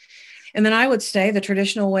presence. And then I would say the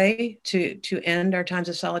traditional way to end our times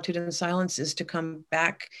of solitude and silence is to come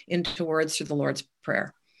back into words through the Lord's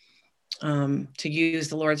Prayer, to use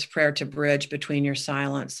the Lord's Prayer to bridge between your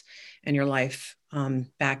silence and your life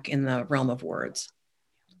back in the realm of words.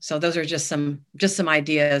 So those are just some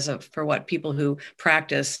ideas for what people who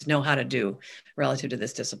practice know how to do relative to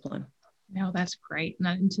this discipline. No, that's great. And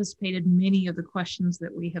I anticipated many of the questions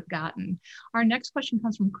that we have gotten. Our next question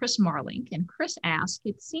comes from Chris Marlink. And Chris asks,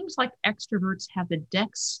 it seems like extroverts have the deck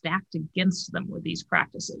stacked against them with these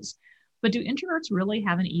practices, but do introverts really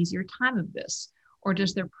have an easier time of this? Or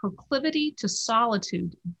does their proclivity to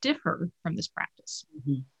solitude differ from this practice?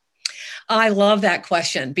 Mm-hmm. I love that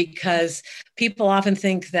question, because people often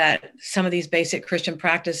think that some of these basic Christian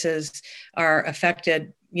practices are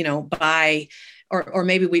affected, by, or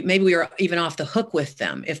maybe we are even off the hook with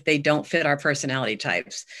them if they don't fit our personality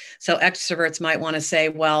types. So extroverts might want to say,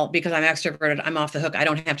 well, because I'm extroverted, I'm off the hook. I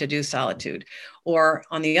don't have to do solitude. Or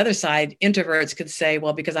on the other side, introverts could say,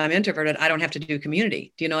 well, because I'm introverted, I don't have to do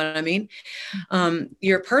community. Do you know what I mean?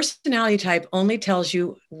 Your personality type only tells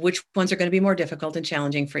you which ones are going to be more difficult and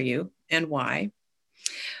challenging for you and why.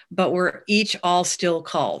 But we're each all still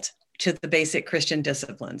called to the basic Christian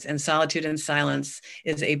disciplines, and solitude and silence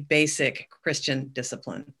is a basic Christian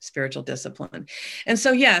discipline, spiritual discipline. And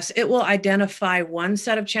so, yes, it will identify one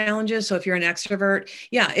set of challenges. So if you're an extrovert,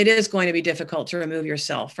 yeah, it is going to be difficult to remove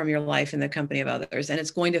yourself from your life in the company of others. And it's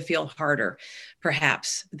going to feel harder,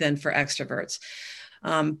 perhaps, than for extroverts.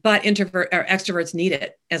 But extroverts need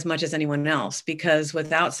it as much as anyone else, because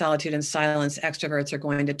without solitude and silence, extroverts are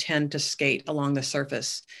going to tend to skate along the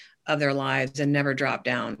surface of their lives and never drop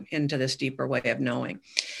down into this deeper way of knowing.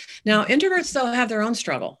 Now, introverts, though, have their own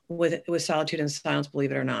struggle with solitude and silence,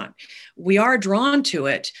 believe it or not. We are drawn to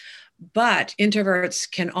it, but introverts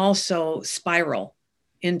can also spiral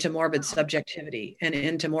into morbid subjectivity and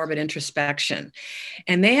into morbid introspection.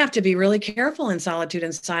 And they have to be really careful in solitude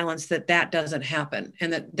and silence that doesn't happen,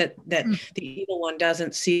 and that the evil one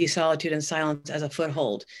doesn't see solitude and silence as a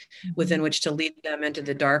foothold within which to lead them into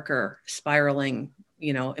the darker spiraling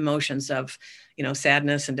emotions of,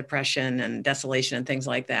 sadness and depression and desolation and things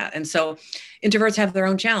like that. And so introverts have their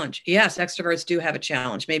own challenge. Yes, extroverts do have a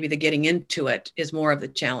challenge. Maybe the getting into it is more of the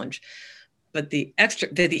challenge, but the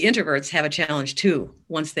introverts have a challenge too,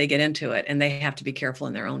 once they get into it, and they have to be careful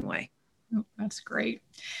in their own way. Oh, that's great.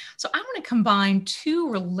 So I want to combine two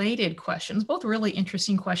related questions, both really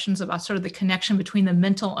interesting questions about sort of the connection between the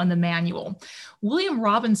mental and the manual. William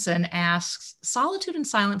Robinson asks, solitude and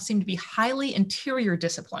silence seem to be highly interior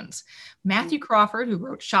disciplines. Matthew Crawford, who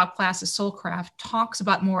wrote Shop Class of Soulcraft, talks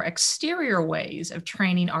about more exterior ways of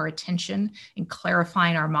training our attention and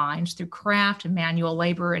clarifying our minds through craft and manual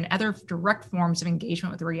labor and other direct forms of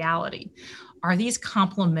engagement with reality. Are these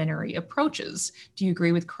complementary approaches? Do you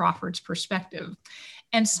agree with Crawford's perspective?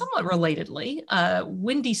 And somewhat relatedly,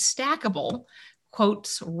 Wendy Stackable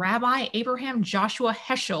quotes Rabbi Abraham Joshua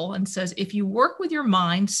Heschel and says, if you work with your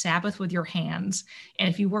mind, Sabbath with your hands. And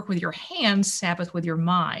if you work with your hands, Sabbath with your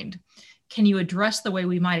mind. Can you address the way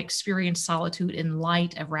we might experience solitude in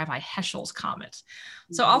light of Rabbi Heschel's comments?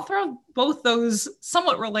 So I'll throw both those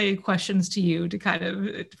somewhat related questions to you to kind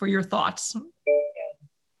of, for your thoughts.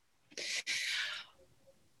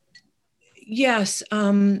 Yes.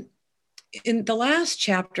 In the last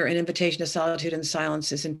chapter, An Invitation to Solitude and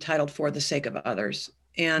Silence is entitled For the Sake of Others.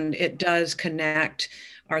 And it does connect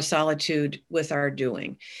our solitude with our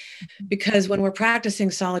doing. Because when we're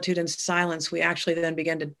practicing solitude and silence, we actually then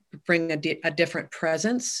begin to bring a different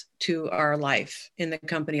presence to our life in the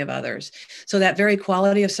company of others. So that very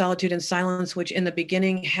quality of solitude and silence, which in the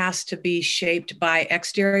beginning has to be shaped by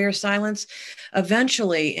exterior silence,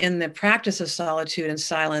 eventually in the practice of solitude and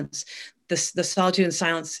silence, the solitude and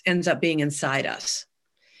silence ends up being inside us.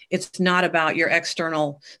 It's not about your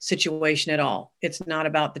external situation at all. It's not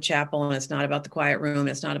about the chapel, and it's not about the quiet room.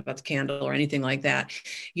 It's not about the candle or anything like that.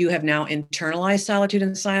 You have now internalized solitude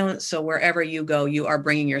and silence. So wherever you go, you are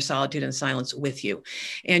bringing your solitude and silence with you.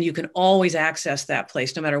 And you can always access that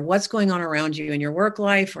place, no matter what's going on around you in your work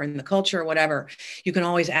life or in the culture or whatever. You can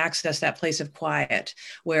always access that place of quiet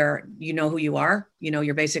where you know who you are,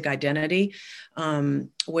 your basic identity,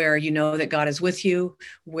 where you know that God is with you,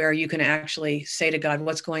 where you can actually say to God,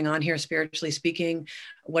 what's going on here spiritually speaking?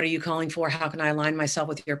 What are you calling for? How can I align myself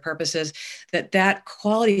with your purposes? That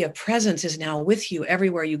quality of presence is now with you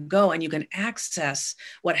everywhere you go, and you can access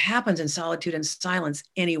what happens in solitude and silence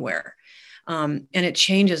anywhere. And it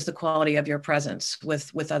changes the quality of your presence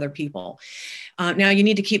with other people. Now you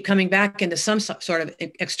need to keep coming back into some sort of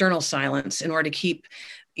external silence in order to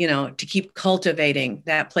keep cultivating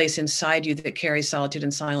that place inside you that carries solitude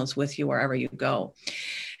and silence with you wherever you go.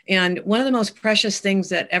 And one of the most precious things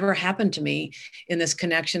that ever happened to me in this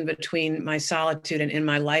connection between my solitude and in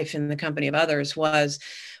my life in the company of others was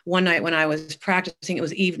one night when I was practicing, it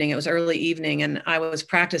was evening, it was early evening, and I was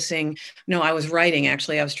practicing. No, I was writing,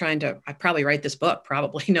 actually. I probably write this book,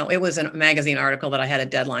 probably. No, it was a magazine article that I had a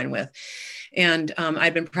deadline with. And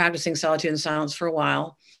I'd been practicing solitude and silence for a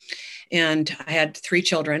while. And I had 3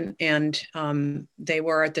 children, and they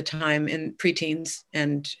were at the time in preteens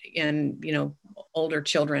and older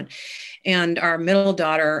children. And our middle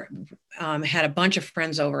daughter had a bunch of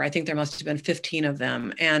friends over. I think there must have been 15 of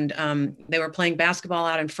them. And they were playing basketball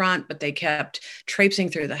out in front, but they kept traipsing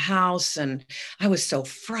through the house. And I was so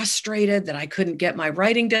frustrated that I couldn't get my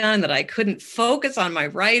writing done, that I couldn't focus on my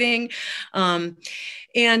writing.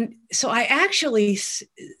 And so I actually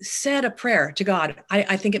said a prayer to God.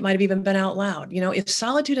 I think it might have even been out loud. If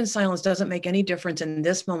solitude and silence doesn't make any difference in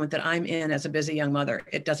this moment that I'm in as a busy young mother,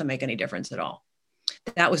 it doesn't make any difference at all.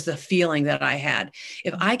 That was the feeling that I had.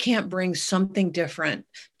 If I can't bring something different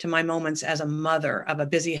to my moments as a mother of a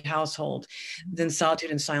busy household, then solitude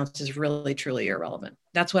and silence is really, truly irrelevant.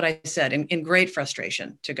 That's what I said in great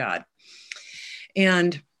frustration to God.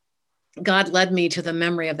 And God led me to the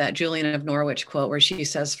memory of that Julian of Norwich quote where she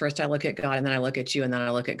says, first I look at God and then I look at you and then I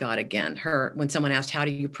look at God again. When someone asked, how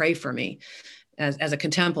do you pray for me? As a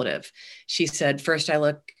contemplative, she said, first I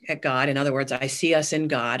look at God. In other words, I see us in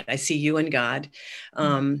God. I see you in God.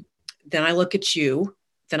 Then I look at you.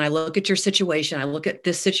 Then I look at your situation. I look at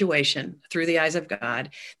this situation through the eyes of God.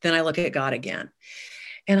 Then I look at God again.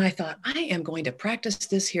 And I thought, I am going to practice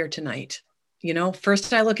this here tonight.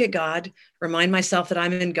 First I look at God, remind myself that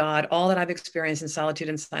I'm in God, all that I've experienced in solitude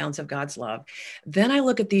and silence of God's love. Then I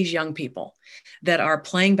look at these young people that are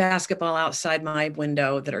playing basketball outside my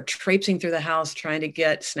window, that are traipsing through the house, trying to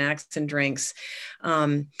get snacks and drinks.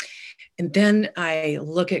 And then I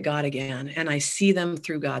look at God again and I see them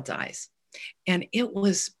through God's eyes. And it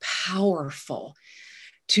was powerful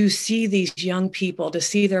to see these young people, to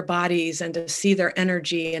see their bodies and to see their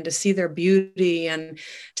energy and to see their beauty and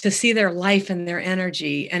to see their life and their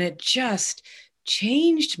energy. And it just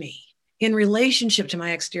changed me in relationship to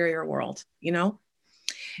my exterior world,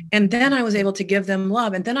 And then I was able to give them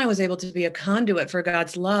love. And then I was able to be a conduit for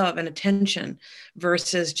God's love and attention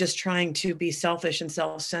versus just trying to be selfish and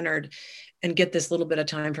self-centered and get this little bit of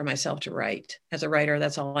time for myself to write. As a writer,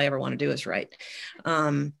 that's all I ever want to do is write.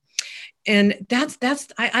 And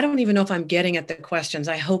I don't even know if I'm getting at the questions.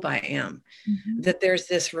 I hope I am, that there's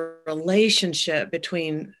this relationship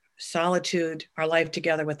between solitude, our life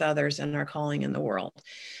together with others, and our calling in the world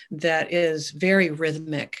that is very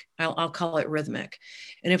rhythmic. I'll call it rhythmic.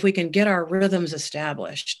 And if we can get our rhythms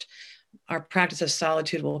established, our practice of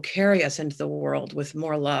solitude will carry us into the world with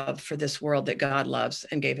more love for this world that God loves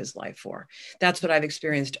and gave his life for. That's what I've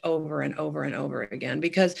experienced over and over and over again,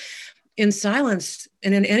 because in silence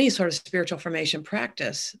and in any sort of spiritual formation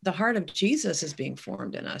practice, the heart of Jesus is being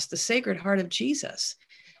formed in us. The sacred heart of Jesus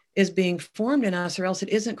is being formed in us, or else it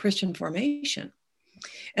isn't Christian formation.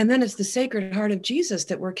 And then it's the sacred heart of Jesus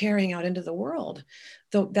that we're carrying out into the world.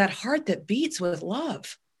 That heart that beats with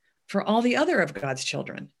love for all the other of God's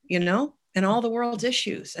children, and all the world's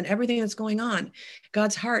issues and everything that's going on.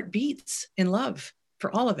 God's heart beats in love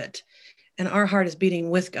for all of it. And our heart is beating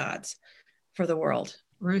with God's for the world.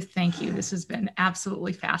 Ruth, thank you. This has been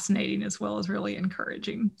absolutely fascinating as well as really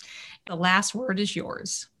encouraging. The last word is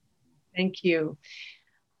yours. Thank you.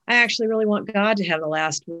 I actually really want God to have the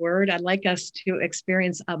last word. I'd like us to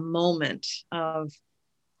experience a moment of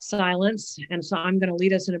silence. And so I'm going to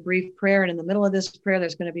lead us in a brief prayer. And in the middle of this prayer,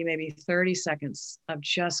 there's going to be maybe 30 seconds of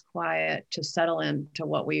just quiet to settle into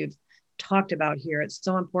what we've talked about here. It's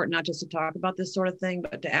so important not just to talk about this sort of thing,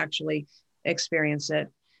 but to actually experience it.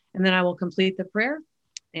 And then I will complete the prayer.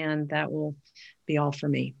 And that will be all for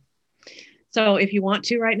me. So if you want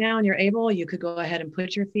to right now and you're able, you could go ahead and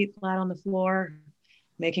put your feet flat on the floor,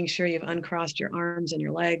 making sure you've uncrossed your arms and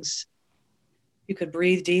your legs. You could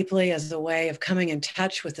breathe deeply as a way of coming in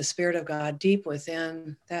touch with the Spirit of God deep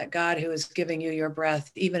within, that God who is giving you your breath,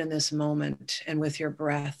 even in this moment, and with your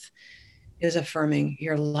breath is affirming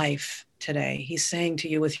your life today. He's saying to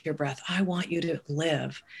you with your breath, I want you to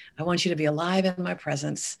live. I want you to be alive in my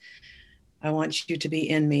presence. I want you to be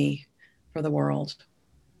in me for the world.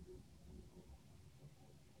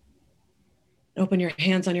 Open your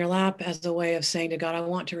hands on your lap as a way of saying to God, I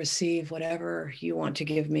want to receive whatever you want to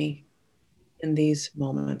give me in these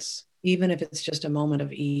moments, even if it's just a moment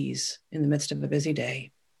of ease in the midst of a busy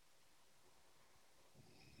day.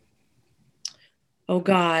 Oh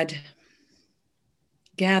God,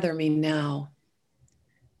 gather me now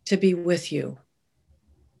to be with you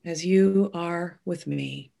as you are with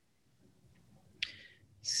me.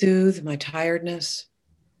 Soothe my tiredness,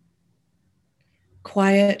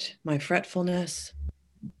 quiet my fretfulness,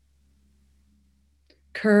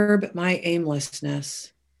 curb my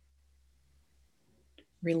aimlessness,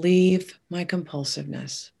 relieve my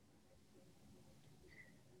compulsiveness.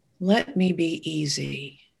 Let me be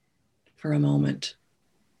easy for a moment.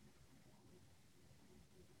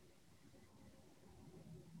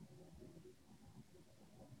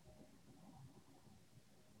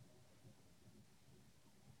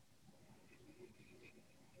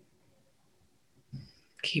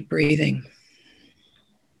 Keep breathing.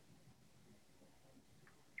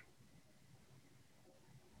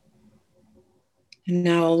 And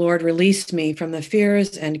now, O Lord, release me from the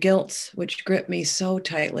fears and guilts which grip me so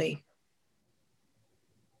tightly,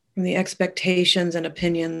 from the expectations and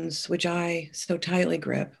opinions which I so tightly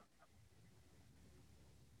grip,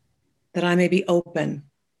 that I may be open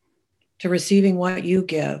to receiving what you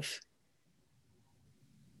give,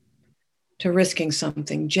 to risking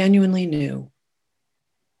something genuinely new,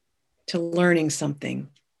 to learning something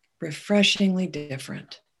refreshingly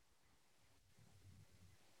different.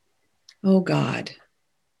 Oh God,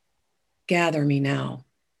 gather me now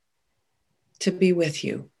to be with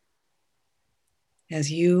you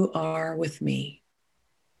as you are with me.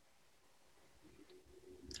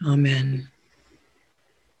 Amen.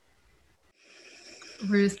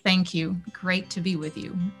 Ruth, thank you. Great to be with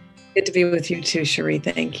you. Good to be with you too, Cherie.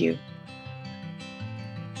 Thank you.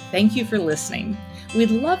 Thank you for listening. We'd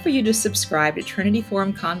love for you to subscribe to Trinity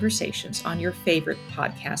Forum Conversations on your favorite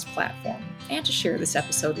podcast platform and to share this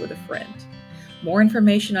episode with a friend. More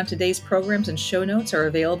information on today's programs and show notes are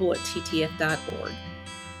available at ttf.org.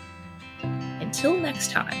 Until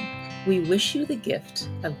next time, we wish you the gift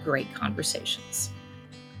of great conversations.